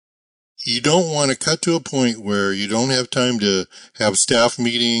you don't want to cut to a point where you don't have time to have staff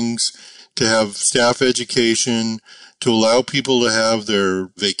meetings, to have staff education, to allow people to have their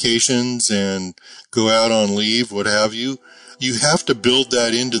vacations and go out on leave, what have you. You have to build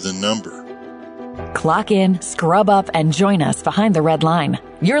that into the number. Clock in, scrub up, and join us behind the red line.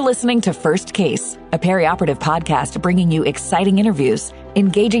 You're listening to First Case, a perioperative podcast bringing you exciting interviews,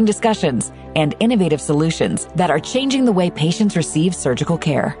 engaging discussions, and innovative solutions that are changing the way patients receive surgical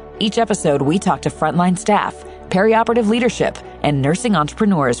care. Each episode, we talk to frontline staff, perioperative leadership, and nursing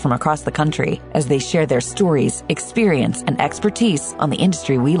entrepreneurs from across the country as they share their stories, experience, and expertise on the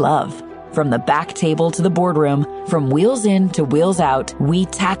industry we love. From the back table to the boardroom, from wheels in to wheels out, we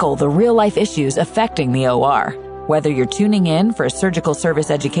tackle the real-life issues affecting the OR. Whether you're tuning in for surgical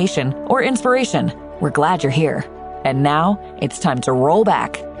service education or inspiration, we're glad you're here. And now, it's time to roll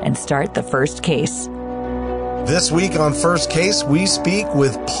back and start the first case. This week on First Case, we speak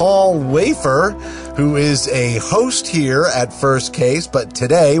with Paul Wafer, who is a host here at First Case, but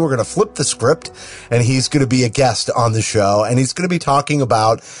today we're going to flip the script, and he's going to be a guest on the show, and he's going to be talking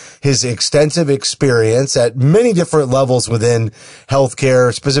about his extensive experience at many different levels within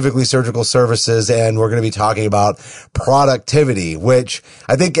healthcare, specifically surgical services, and we're going to be talking about productivity, which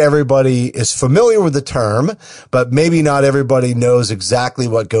I think everybody is familiar with the term, but maybe not everybody knows exactly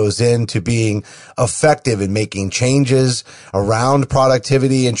what goes into being effective in making changes around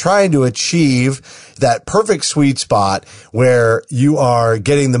productivity and trying to achieve that perfect sweet spot where you are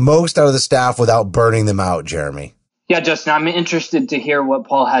getting the most out of the staff without burning them out, Jeremy. Yeah, Justin, I'm interested to hear what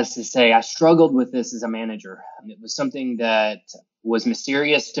Paul has to say. I struggled with this as a manager. It was something that was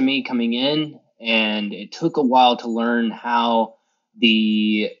mysterious to me coming in, and it took a while to learn how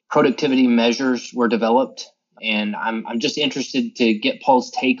the productivity measures were developed. And I'm just interested to get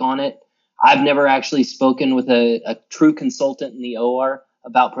Paul's take on it. I've never actually spoken with a true consultant in the OR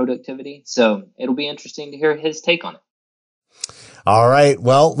about productivity, so it'll be interesting to hear his take on it. All right.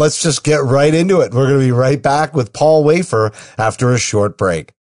 Well, let's just get right into it. We're going to be right back with Paul Wafer after a short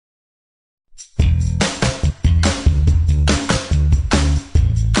break.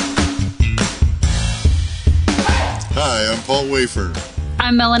 Hi, I'm Paul Wafer.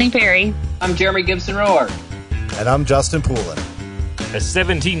 I'm Melanie Perry. I'm Jeremy Gibson-Rohr. And I'm Justin Poulin. A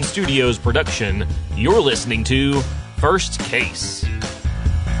 17 Studios production, you're listening to First Case.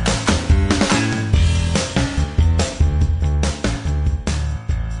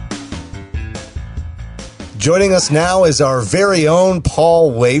 Joining us now is our very own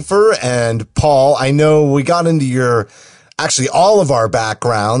Paul Wafer. And Paul, I know we got into actually all of our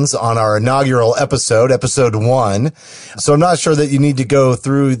backgrounds on our inaugural episode 1. So I'm not sure that you need to go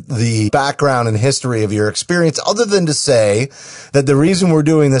through the background and history of your experience other than to say that the reason we're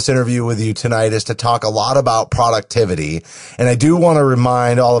doing this interview with you tonight is to talk a lot about productivity. And I do want to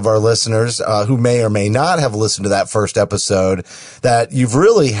remind all of our listeners who may or may not have listened to that first episode that you've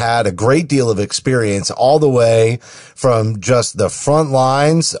really had a great deal of experience all the way from just the front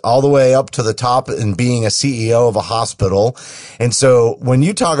lines all the way up to the top and being a CEO of a hospital. And so when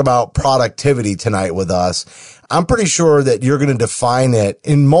you talk about productivity tonight with us, I'm pretty sure that you're going to define it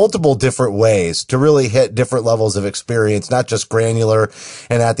in multiple different ways to really hit different levels of experience, not just granular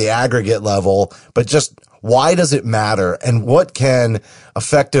and at the aggregate level, but just why does it matter and what can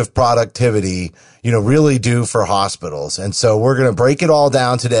effective productivity, really do for hospitals? And so we're going to break it all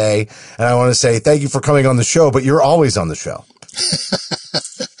down today. And I want to say thank you for coming on the show, but you're always on the show.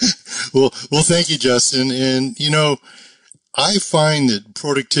 Well, thank you, Justin. And, I find that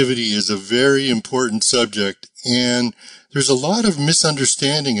productivity is a very important subject, and there's a lot of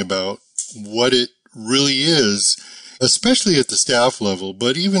misunderstanding about what it really is, especially at the staff level,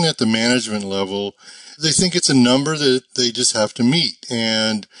 but even at the management level. They think it's a number that they just have to meet,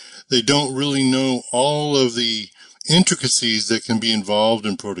 and they don't really know all of the intricacies that can be involved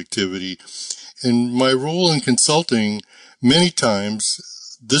in productivity. In my role in consulting, many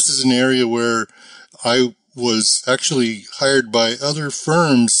times, this is an area where I was actually hired by other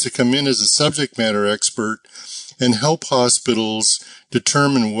firms to come in as a subject matter expert and help hospitals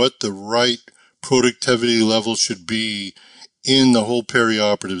determine what the right productivity level should be in the whole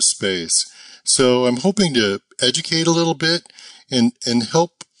perioperative space. So I'm hoping to educate a little bit and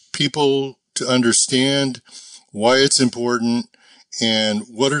help people to understand why it's important and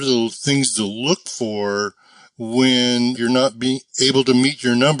what are the things to look for when you're not being able to meet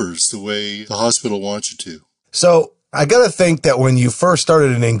your numbers the way the hospital wants you to. So I got to think that when you first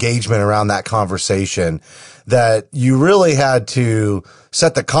started an engagement around that conversation, that you really had to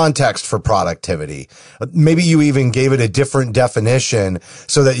set the context for productivity. Maybe you even gave it a different definition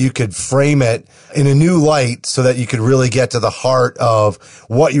so that you could frame it in a new light so that you could really get to the heart of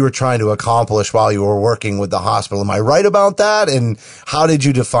what you were trying to accomplish while you were working with the hospital. Am I right about that? And how did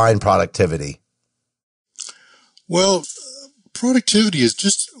you define productivity? Well, productivity is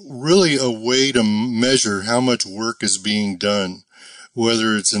just really a way to measure how much work is being done,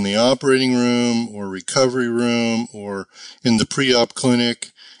 whether it's in the operating room or recovery room or in the pre-op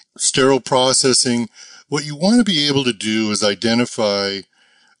clinic, sterile processing. What you want to be able to do is identify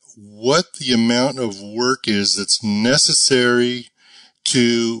what the amount of work is that's necessary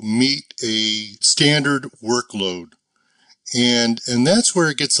to meet a standard workload. And that's where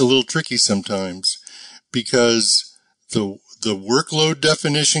it gets a little tricky sometimes, because the workload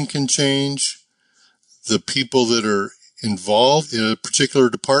definition can change. The people that are involved in a particular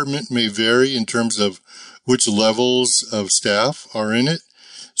department may vary in terms of which levels of staff are in it.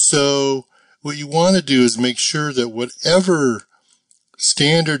 So what you want to do is make sure that whatever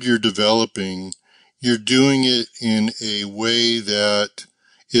standard you're developing, you're doing it in a way that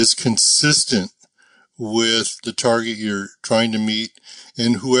is consistent with the target you're trying to meet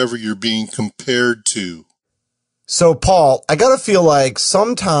and whoever you're being compared to. So, Paul, I got to feel like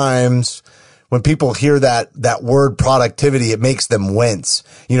sometimes when people hear that word productivity, it makes them wince.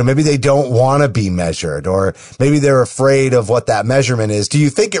 You know, maybe they don't want to be measured, or maybe they're afraid of what that measurement is. Do you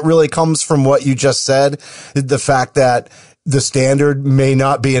think it really comes from what you just said? The fact that the standard may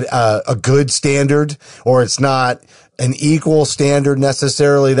not be a good standard, or it's not an equal standard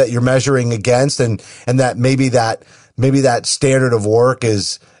necessarily that you're measuring against, and that maybe that standard of work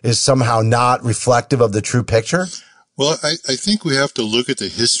is somehow not reflective of the true picture? Well, I think we have to look at the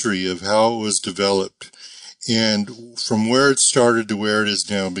history of how it was developed and from where it started to where it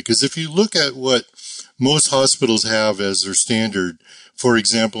is now. Because if you look at what most hospitals have as their standard, for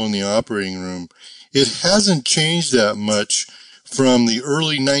example, in the operating room, it hasn't changed that much from the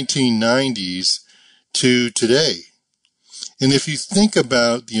early 1990s to today. And if you think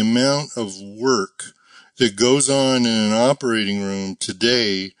about the amount of work that goes on in an operating room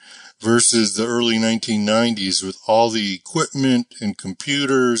today versus the early 1990s, with all the equipment and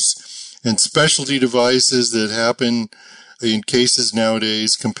computers and specialty devices that happen in cases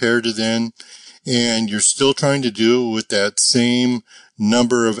nowadays compared to then, and you're still trying to do it with that same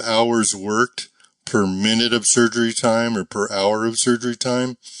number of hours worked per minute of surgery time or per hour of surgery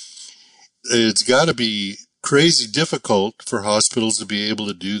time, it's got to be crazy difficult for hospitals to be able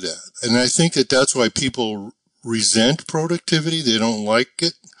to do that. And I think that that's why people resent productivity. They don't like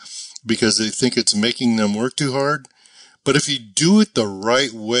it because they think it's making them work too hard. But if you do it the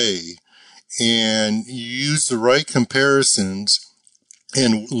right way and you use the right comparisons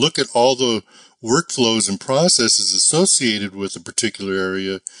and look at all the workflows and processes associated with a particular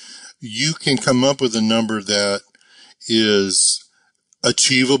area, you can come up with a number that is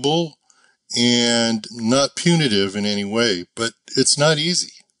achievable and not punitive in any way, but it's not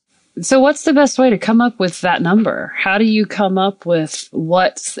easy. So what's the best way to come up with that number? How do you come up with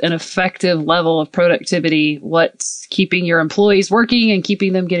what's an effective level of productivity, what's keeping your employees working and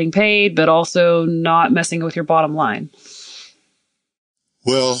keeping them getting paid, but also not messing with your bottom line?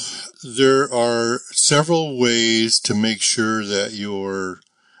 Well, there are several ways to make sure that you're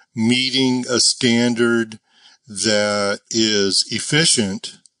meeting a standard that is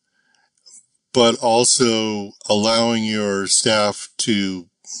efficient, but also allowing your staff to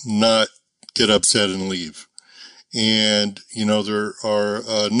not get upset and leave. And, you know, there are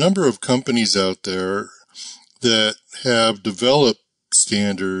a number of companies out there that have developed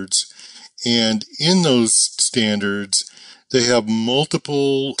standards, and in those standards, they have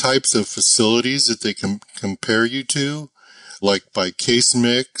multiple types of facilities that they can compare you to, like by case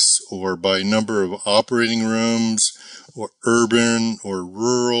mix or by number of operating rooms or urban or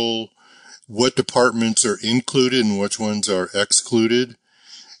rural, what departments are included and which ones are excluded.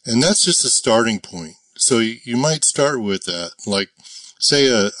 And that's just a starting point. So you might start with that, like say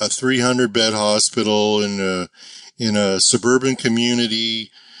a 300 bed hospital in a suburban community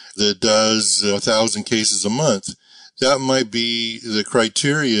that does 1,000 cases a month. That might be the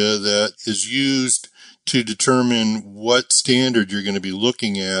criteria that is used to determine what standard you're going to be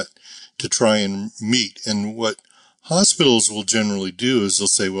looking at to try and meet. And what hospitals will generally do is they'll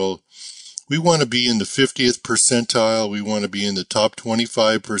say, well, we want to be in the 50th percentile. We want to be in the top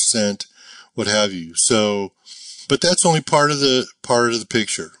 25%, what have you. So, but that's only part of the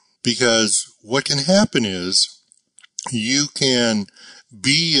picture, because what can happen is you can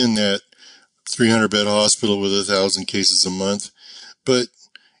be in that 300-bed hospital with 1,000 cases a month, but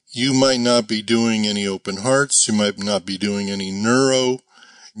you might not be doing any open hearts. You might not be doing any neuro.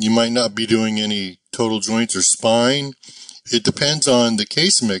 You might not be doing any total joints or spine. It depends on the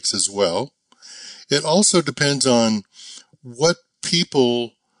case mix as well. It also depends on what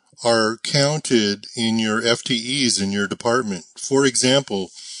people are counted in your FTEs in your department. For example,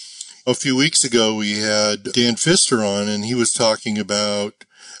 a few weeks ago we had Dan Pfister on, and he was talking about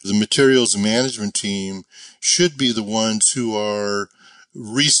the materials management team should be the ones who are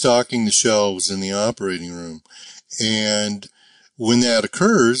restocking the shelves in the operating room. And when that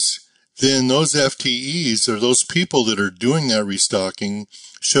occurs, then those FTEs, or those people that are doing that restocking,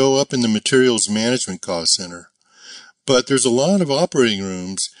 show up in the materials management cost center. But there's a lot of operating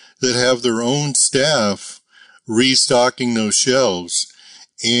rooms that have their own staff restocking those shelves.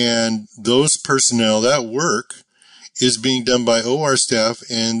 And those personnel, that work is being done by OR staff,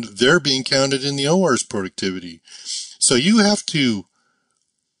 and they're being counted in the OR's productivity. So you have to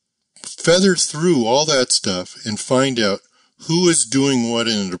feather through all that stuff and find out who is doing what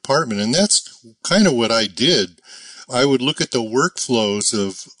in a department. And that's kind of what I did. I would look at the workflows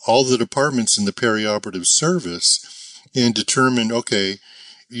of all the departments in the perioperative service and determine, okay,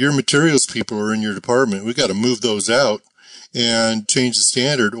 your materials people are in your department. We've got to move those out and change the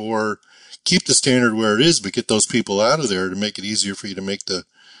standard, or keep the standard where it is, but get those people out of there to make it easier for you to make the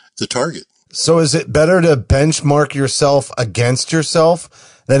target. So is it better to benchmark yourself against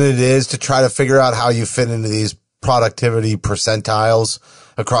yourself than it is to try to figure out how you fit into these productivity percentiles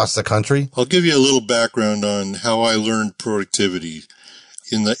across the country? I'll give you a little background on how I learned productivity.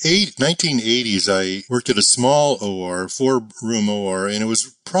 In the 1980s, I worked at a small OR, 4-room OR, and it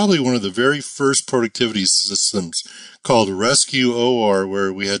was probably one of the very first productivity systems called Rescue OR,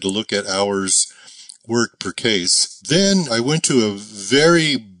 where we had to look at hours worked per case. Then I went to a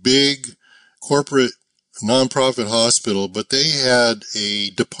very big corporate nonprofit hospital, but they had a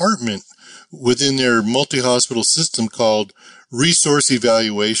department within their multi-hospital system called resource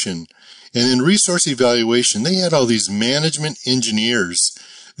evaluation. And in resource evaluation, they had all these management engineers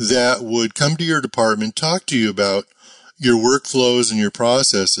that would come to your department, talk to you about your workflows and your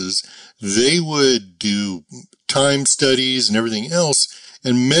processes. They would do time studies and everything else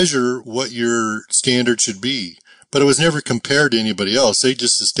and measure what your standard should be. But it was never compared to anybody else. They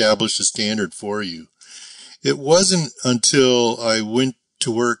just established a standard for you. It wasn't until I went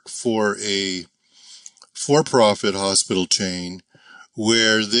to work for a for-profit hospital chain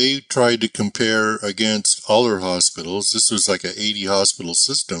where they tried to compare against all their hospitals. This was like an 80 hospital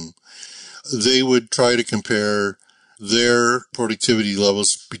system. They would try to compare their productivity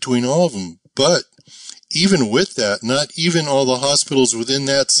levels between all of them. But even with that, not even all the hospitals within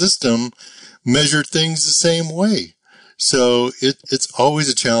that system measured things the same way. So it's always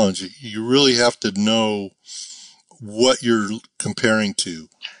a challenge. You really have to know what you're comparing to.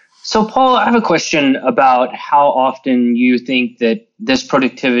 So, Paul, I have a question about how often you think that this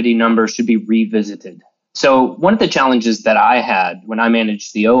productivity number should be revisited. So one of the challenges that I had when I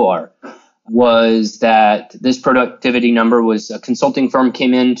managed the OR was that this productivity number was a consulting firm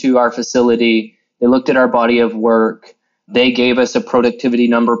came into our facility. They looked at our body of work. They gave us a productivity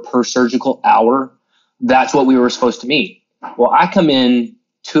number per surgical hour. That's what we were supposed to meet. Well, I come in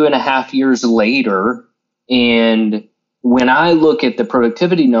 2.5 years later, and when I look at the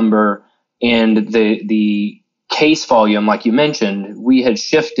productivity number and the case volume, like you mentioned, we had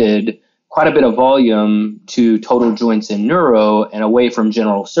shifted quite a bit of volume to total joints and neuro and away from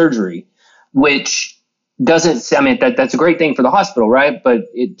general surgery, which doesn't, I mean, that's a great thing for the hospital, right? But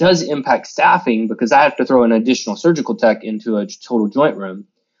it does impact staffing because I have to throw an additional surgical tech into a total joint room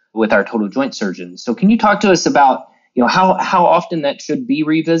with our total joint surgeons. So can you talk to us about, how often that should be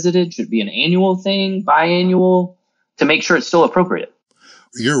revisited? Should it be an annual thing, biannual, to make sure it's still appropriate?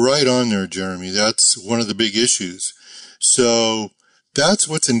 You're right on there, Jeremy. That's one of the big issues. So that's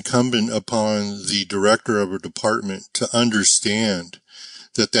what's incumbent upon the director of a department to understand,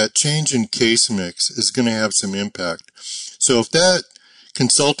 that change in case mix is going to have some impact. So if that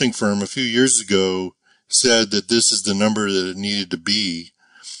consulting firm a few years ago said that this is the number that it needed to be,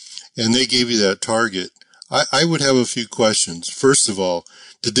 and they gave you that target, I would have a few questions. First of all,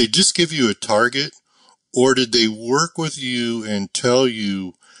 did they just give you a target, or did they work with you and tell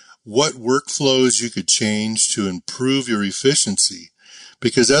you what workflows you could change to improve your efficiency?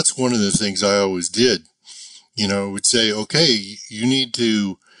 Because that's one of the things I always did. Would say, okay, you need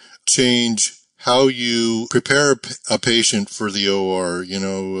to change how you prepare a patient for the OR.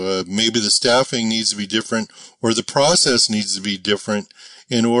 Maybe the staffing needs to be different, or the process needs to be different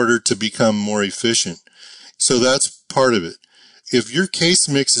in order to become more efficient. So that's part of it. if your case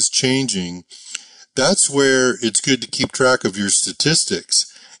mix is changing, that's where it's good to keep track of your statistics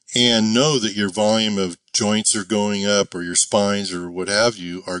and know that your volume of joints are going up or your spines or what have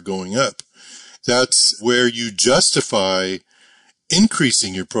you are going up. That's where you justify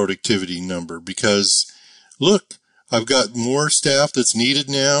increasing your productivity number because, look, I've got more staff that's needed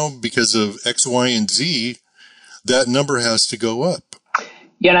now because of X, Y, and Z. That number has to go up.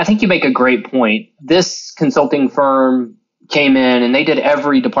 Yeah, and I think you make a great point. This consulting firm came in and they did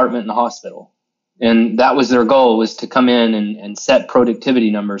every department in the hospital. And that was their goal, was to come in and set productivity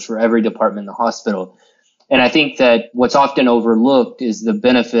numbers for every department in the hospital. And I think that what's often overlooked is the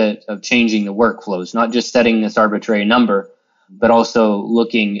benefit of changing the workflows, not just setting this arbitrary number, but also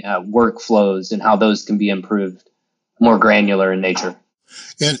looking at workflows and how those can be improved, more granular in nature.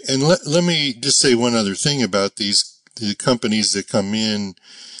 And let me just say one other thing about the companies that come in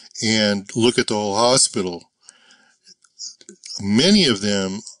and look at the whole hospital. Many of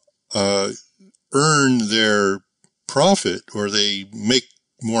them earn their profit, or they make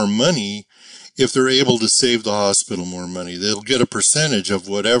more money if they're able to save the hospital more money. They'll get a percentage of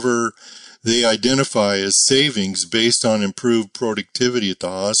whatever they identify as savings based on improved productivity at the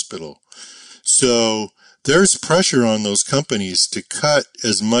hospital. So there's pressure on those companies to cut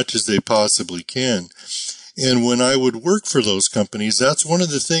as much as they possibly can. And when I would work for those companies, that's one of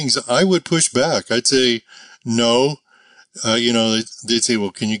the things I would push back. I'd say, no. They'd say,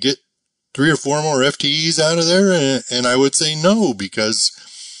 well, can you get 3 or 4 more FTEs out of there? And I would say no, because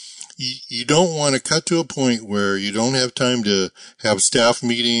you don't want to cut to a point where you don't have time to have staff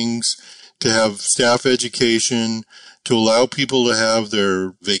meetings, to have staff education, to allow people to have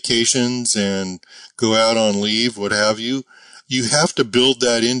their vacations and go out on leave, what have you. You have to build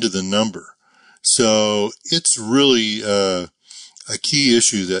that into the number. So it's really a key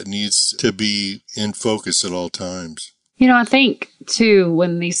issue that needs to be in focus at all times. I think too,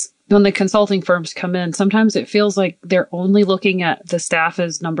 when the consulting firms come in, sometimes it feels like they're only looking at the staff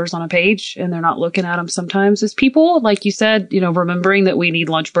as numbers on a page, and they're not looking at them sometimes as people. Like you said, remembering that we need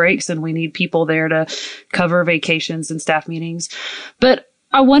lunch breaks and we need people there to cover vacations and staff meetings. But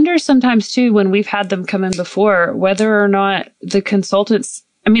I wonder sometimes too, when we've had them come in before, whether or not the consultants,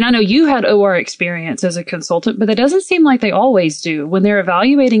 I know you had OR experience as a consultant, but it doesn't seem like they always do. When they're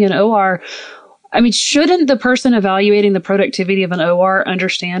evaluating an OR, shouldn't the person evaluating the productivity of an OR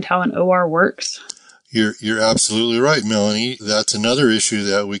understand how an OR works? You're absolutely right, Melanie. That's another issue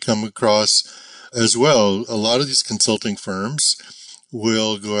that we come across as well. A lot of these consulting firms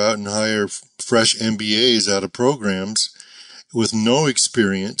will go out and hire fresh MBAs out of programs with no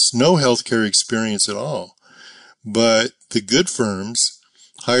experience, no healthcare experience at all. But the good firms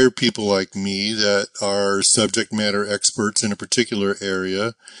hire people like me that are subject matter experts in a particular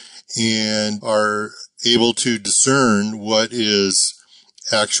area and are able to discern what is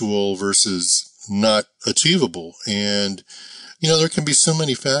actual versus not achievable. And, there can be so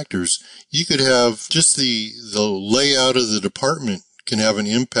many factors. You could have just the layout of the department can have an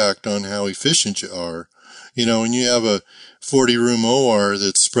impact on how efficient you are. When you have a 40-room OR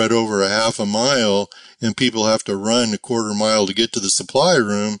that's spread over a half a mile and people have to run a quarter mile to get to the supply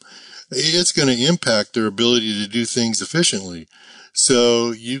room, it's going to impact their ability to do things efficiently.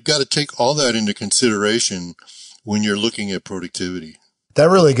 So you've got to take all that into consideration when you're looking at productivity. That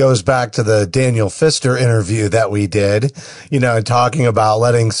really goes back to the Daniel Pfister interview that we did, and talking about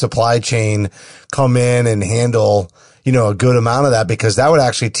letting supply chain come in and handle, a good amount of that, because that would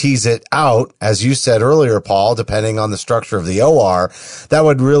actually tease it out, as you said earlier, Paul, depending on the structure of the OR, that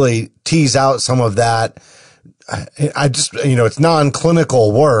would really tease out some of that. It's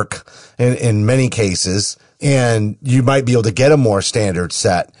non-clinical work in many cases. And you might be able to get a more standard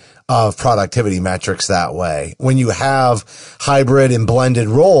set of productivity metrics that way. When you have hybrid and blended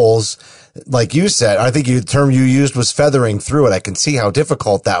roles, like you said, I think the term you used was feathering through it. I can see how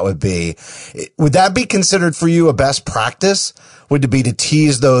difficult that would be. Would that be considered for you a best practice? Would it be to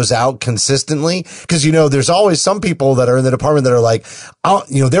tease those out consistently? Because, there's always some people that are in the department that are like,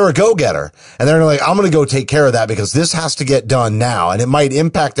 they're a go-getter. And they're like, I'm going to go take care of that because this has to get done now. And it might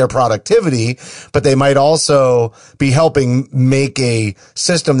impact their productivity, but they might also be helping make a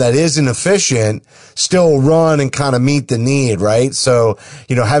system that is inefficient still run and kind of meet the need, right? So,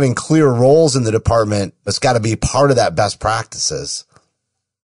 having clear roles in the department, that's got to be part of that best practices.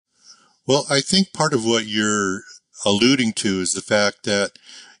 Well, I think part of what you're alluding to is the fact that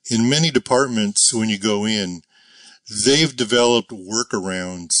in many departments, when you go in, they've developed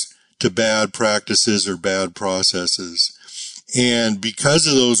workarounds to bad practices or bad processes. And because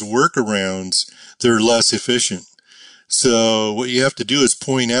of those workarounds, they're less efficient. So what you have to do is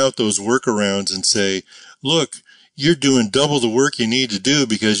point out those workarounds and say, look, you're doing double the work you need to do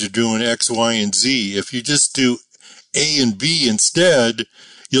because you're doing X, Y, and Z. If you just do A and B instead,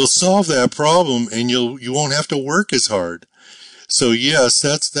 you'll solve that problem and you won't have to work as hard. So yes,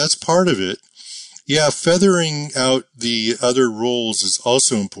 that's part of it. Yeah, feathering out the other roles is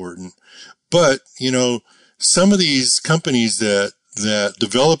also important. But, some of these companies that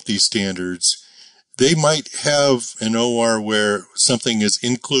develop these standards, they might have an OR where something is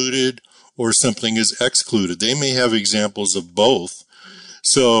included or something is excluded. They may have examples of both.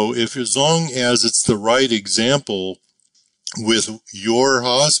 So as long as it's the right example with your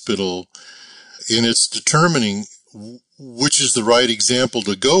hospital and it's determining which is the right example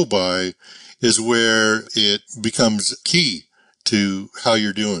to go by, is where it becomes key to how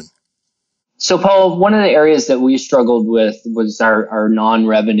you're doing. So, Paul, one of the areas that we struggled with was our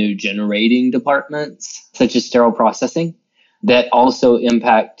non-revenue generating departments, such as sterile processing, that also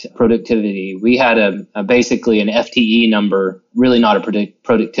impact productivity. We had basically an FTE number, really not a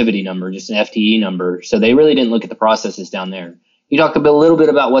productivity number, just an FTE number. So they really didn't look at the processes down there. You talk a little bit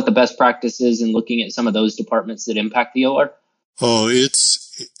about what the best practice is in looking at some of those departments that impact the OR? Oh,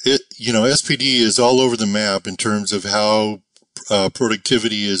 SPD is all over the map in terms of how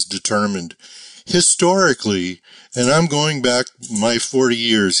productivity is determined. Historically, and I'm going back my 40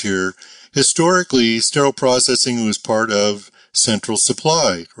 years here, historically, sterile processing was part of central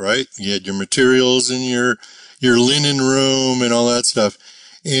supply, right? You had your materials in your linen room and all that stuff.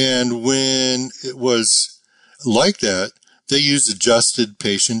 And when it was like that, they used adjusted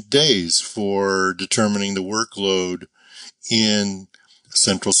patient days for determining the workload in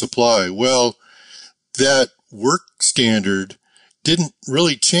central supply. Well, that work standard didn't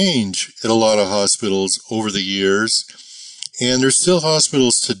really change at a lot of hospitals over the years. And there's still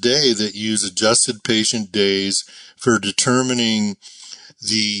hospitals today that use adjusted patient days for determining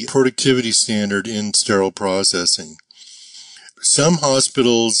the productivity standard in sterile processing. Some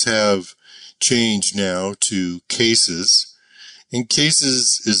hospitals have changed now to cases, and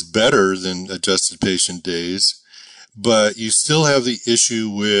cases is better than adjusted patient days, but you still have the issue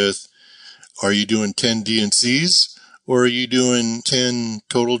with, are you doing 10 DNCs or are you doing 10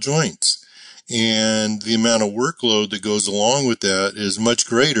 total joints? And the amount of workload that goes along with that is much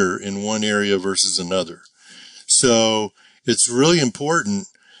greater in one area versus another. So it's really important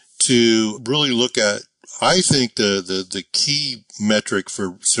to really look at, I think the key metric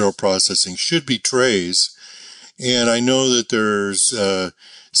for sterile processing should be trays. And I know that there's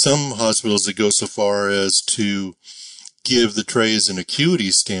some hospitals that go so far as to give the trays an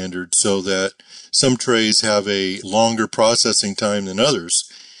acuity standard so that some trays have a longer processing time than others.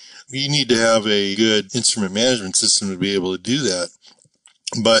 You need to have a good instrument management system to be able to do that.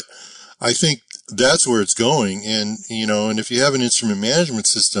 But I think that's where it's going. And, and if you have an instrument management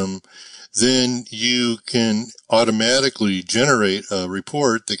system, then you can automatically generate a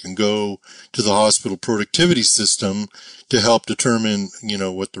report that can go to the hospital productivity system to help determine,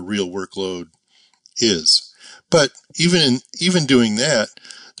 what the real workload is. But even doing that,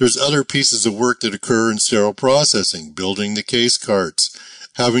 there's other pieces of work that occur in sterile processing, building the case carts,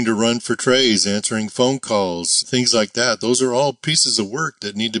 having to run for trays, answering phone calls, things like that. Those are all pieces of work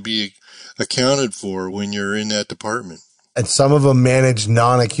that need to be accounted for when you're in that department. And some of them manage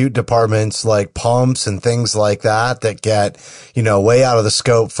non-acute departments like pumps and things like that get, way out of the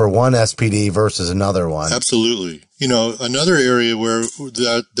scope for one SPD versus another one. Absolutely. Another area where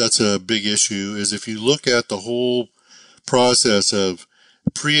that's a big issue is if you look at the whole process of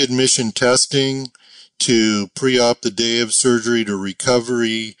pre-admission testing to pre-op the day of surgery to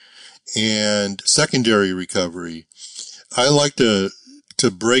recovery and secondary recovery. I like to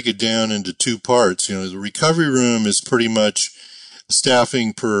break it down into two parts. The recovery room is pretty much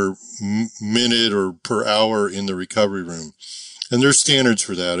staffing per minute or per hour in the recovery room. And there's standards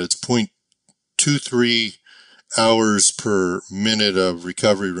for that. It's 0.23 hours per minute of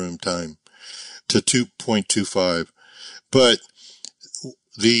recovery room time to 2.25. But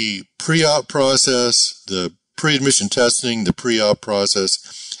the pre-op process, the pre-admission testing, the pre-op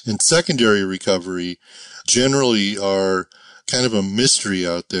process, and secondary recovery generally are kind of a mystery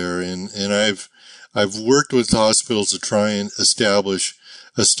out there. And I've worked with hospitals to try and establish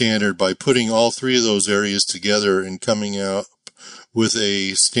a standard by putting all three of those areas together and coming out with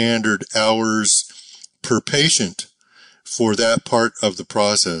a standard hours per patient for that part of the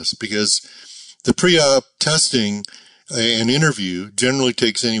process, because the pre-op testing and interview generally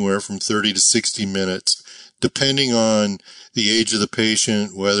takes anywhere from 30 to 60 minutes, depending on the age of the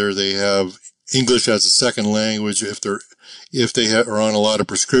patient, whether they have English as a second language, if they are on a lot of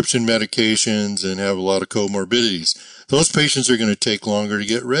prescription medications and have a lot of comorbidities. Those patients are going to take longer to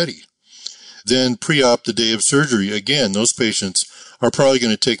get ready. Then pre-op the day of surgery. Again, those patients are probably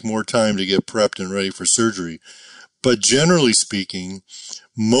going to take more time to get prepped and ready for surgery. But generally speaking,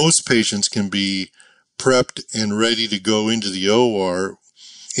 most patients can be prepped and ready to go into the OR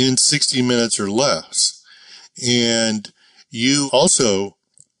in 60 minutes or less. And you also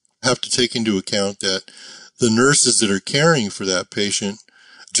have to take into account that the nurses that are caring for that patient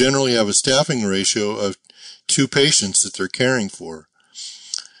generally have a staffing ratio of 2 patients that they're caring for.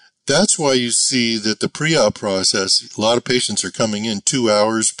 That's why you see that the pre-op process, a lot of patients are coming in 2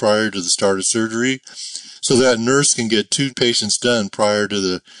 hours prior to the start of surgery, so that nurse can get 2 patients done prior to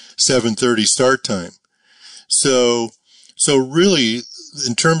the 7:30 start time. So really,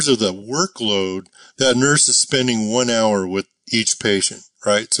 in terms of the workload, that nurse is spending 1 hour with each patient,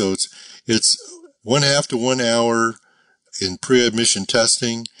 right? So it's 1/2 to 1 hour in pre-admission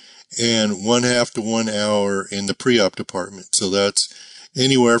testing and 1/2 to 1 hour in the pre-op department. So that's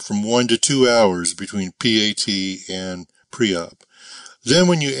anywhere from 1 to 2 hours between PAT and pre-op. Then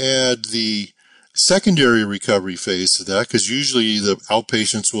when you add the secondary recovery phase to that, because usually the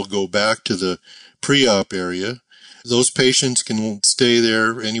outpatients will go back to the pre-op area, those patients can stay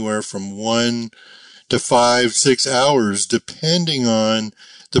there anywhere from 1 to 5, 6 hours, depending on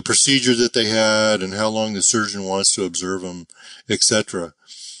the procedure that they had and how long the surgeon wants to observe them, etc.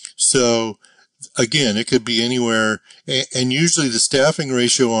 So again, it could be anywhere, and usually the staffing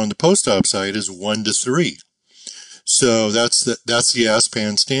ratio on the post-op side is 1 to 3. So that's the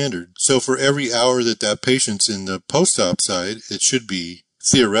ASPAN standard. So for every hour that patient's in the post-op side, it should be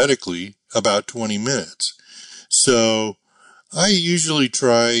theoretically about 20 minutes. So I usually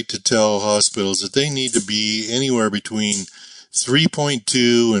try to tell hospitals that they need to be anywhere between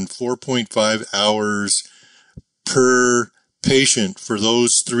 3.2 and 4.5 hours per patient for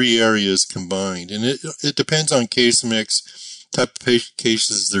those 3 areas combined. And it depends on case mix, type of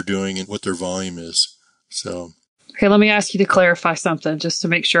cases they're doing, and what their volume is. So. Okay, let me ask you to clarify something just to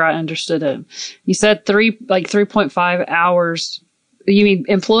make sure I understood it. You said 3.5 hours. You mean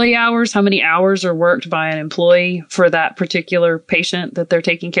employee hours? How many hours are worked by an employee for that particular patient that they're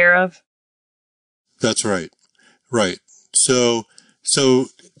taking care of? That's right. Right. So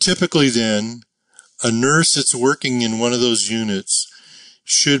typically then, a nurse that's working in one of those units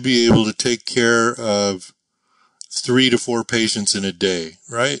should be able to take care of 3 to 4 patients in a day,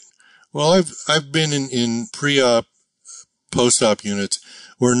 right? Well, I've been in pre-op, post-op units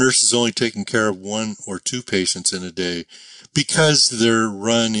where a nurse is only taking care of 1 or 2 patients in a day because they're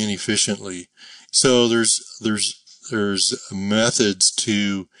run inefficiently. So there's methods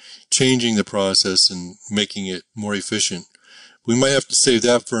to changing the process and making it more efficient. We might have to save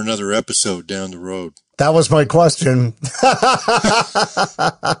that for another episode down the road. That was my question. I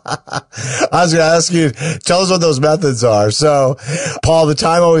was going to ask you, tell us what those methods are. So, Paul, the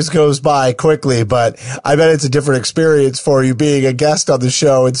time always goes by quickly, but I bet it's a different experience for you being a guest on the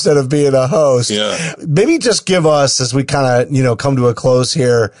show instead of being a host. Yeah. Maybe just give us, as we kind of, come to a close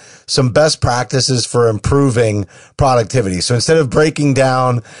here, some best practices for improving productivity. So instead of breaking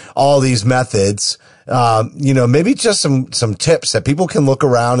down all these methods, maybe just some tips that people can look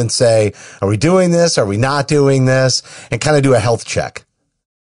around and say, are we doing this? Are we not doing this? And kind of do a health check.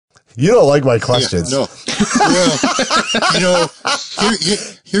 You don't like my questions. Yeah, no. Well,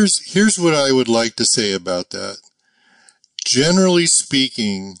 here's what I would like to say about that. Generally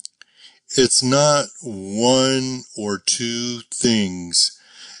speaking, it's not 1 or 2 things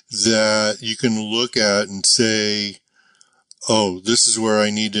that you can look at and say, oh, this is where I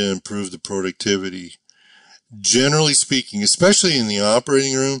need to improve the productivity. Generally speaking, especially in the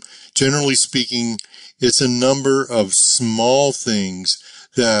operating room, generally speaking, it's a number of small things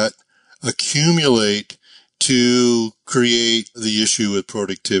that accumulate to create the issue with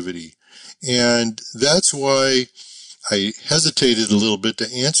productivity. And that's why I hesitated a little bit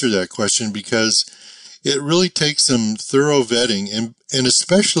to answer that question, because it really takes some thorough vetting, and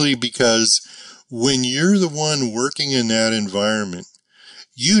especially because when you're the one working in that environment,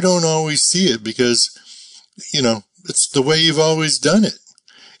 you don't always see it because, it's the way you've always done it.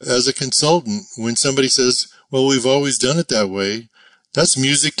 As a consultant, when somebody says, well, we've always done it that way, that's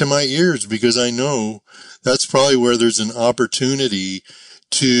music to my ears, because I know that's probably where there's an opportunity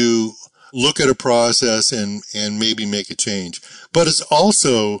to look at a process and maybe make a change. But it's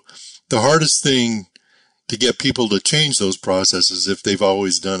also the hardest thing to get people to change those processes if they've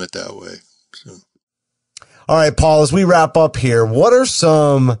always done it that way. So. All right, Paul, as we wrap up here, what are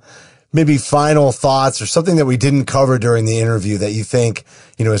some maybe final thoughts or something that we didn't cover during the interview that you think,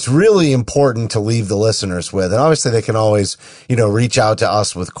 is really important to leave the listeners with? And obviously they can always, reach out to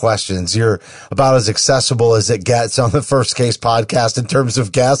us with questions. You're about as accessible as it gets on the First Case podcast in terms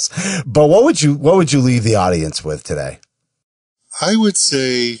of guests. But what would you leave the audience with today? I would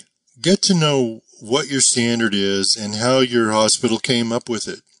say get to know what your standard is and how your hospital came up with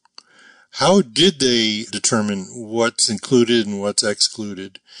it. How did they determine what's included and what's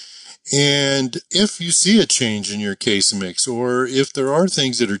excluded? And if you see a change in your case mix, or if there are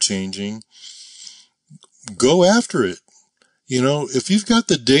things that are changing, go after it. If you've got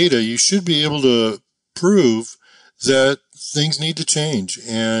the data, you should be able to prove that things need to change,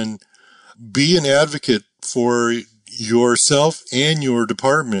 and be an advocate for yourself and your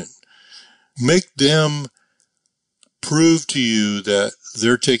department. Make them prove to you that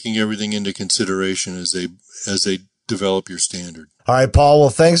they're taking everything into consideration as they develop your standard. All right, Paul. Well,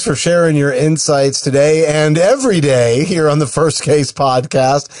 thanks for sharing your insights today and every day here on the First Case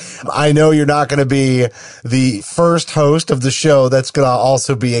podcast. I know you're not going to be the first host of the show that's going to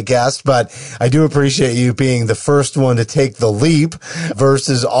also be a guest, but I do appreciate you being the first one to take the leap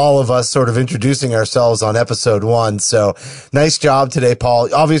versus all of us sort of introducing ourselves on episode 1. So nice job today,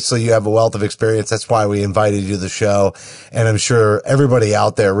 Paul. Obviously, you have a wealth of experience. That's why we invited you to the show. And I'm sure everybody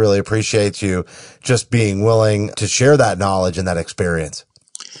out there really appreciates you just being willing to share that knowledge and that experience.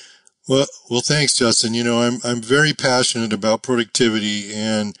 Well, thanks, Justin. I'm very passionate about productivity,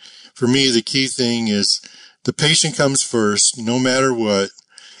 and for me, the key thing is the patient comes first, no matter what.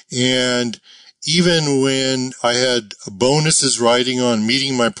 And even when I had bonuses riding on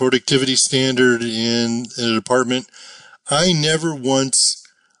meeting my productivity standard in a department, I never once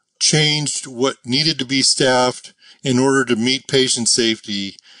changed what needed to be staffed in order to meet patient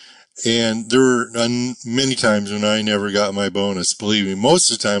safety. And there were many times when I never got my bonus. Believe me,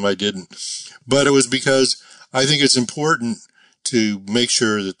 most of the time I didn't. But it was because I think it's important to make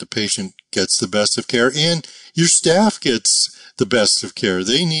sure that the patient gets the best of care and your staff gets the best of care.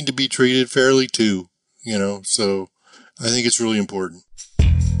 They need to be treated fairly too, so I think it's really important.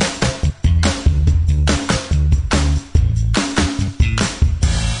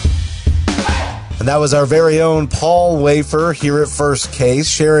 And that was our very own Paul Wafer here at First Case,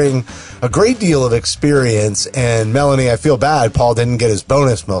 sharing a great deal of experience. And Melanie, I feel bad Paul didn't get his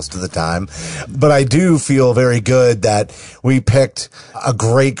bonus most of the time, but I do feel very good that we picked a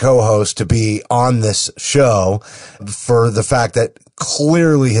great co-host to be on this show for the fact that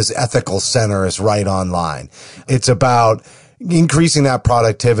clearly his ethical center is right on line. It's about increasing that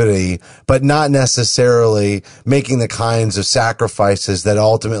productivity, but not necessarily making the kinds of sacrifices that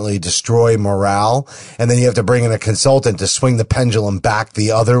ultimately destroy morale. And then you have to bring in a consultant to swing the pendulum back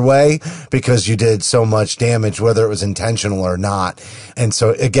the other way because you did so much damage, whether it was intentional or not. And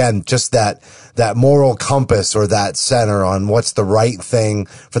so again, just that moral compass or that center on what's the right thing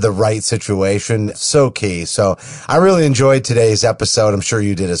for the right situation, so key. So I really enjoyed today's episode. I'm sure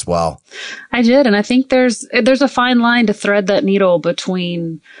you did as well. I did. And I think there's a fine line to thread that needle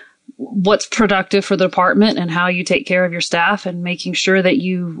between what's productive for the department and how you take care of your staff and making sure that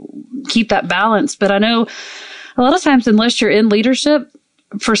you keep that balance. But I know a lot of times, unless you're in leadership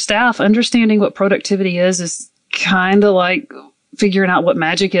for staff, understanding what productivity is kind of like figuring out what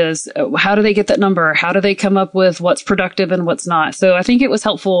magic is. How do they get that number? How do they come up with what's productive and what's not? So I think it was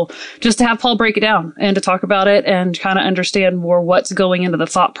helpful just to have Paul break it down and to talk about it and kind of understand more what's going into the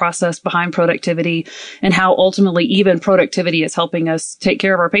thought process behind productivity and how ultimately even productivity is helping us take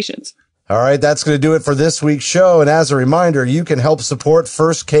care of our patients. All right, that's going to do it for this week's show. And as a reminder, you can help support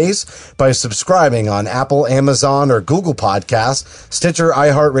First Case by subscribing on Apple, Amazon, or Google Podcasts, Stitcher,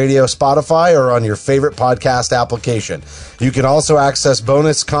 iHeartRadio, Spotify, or on your favorite podcast application. You can also access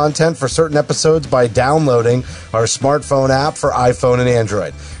bonus content for certain episodes by downloading our smartphone app for iPhone and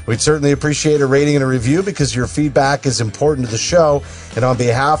Android. We'd certainly appreciate a rating and a review because your feedback is important to the show. And on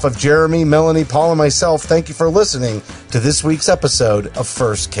behalf of Jeremy, Melanie, Paul, and myself, thank you for listening to this week's episode of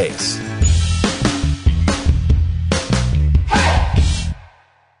First Case.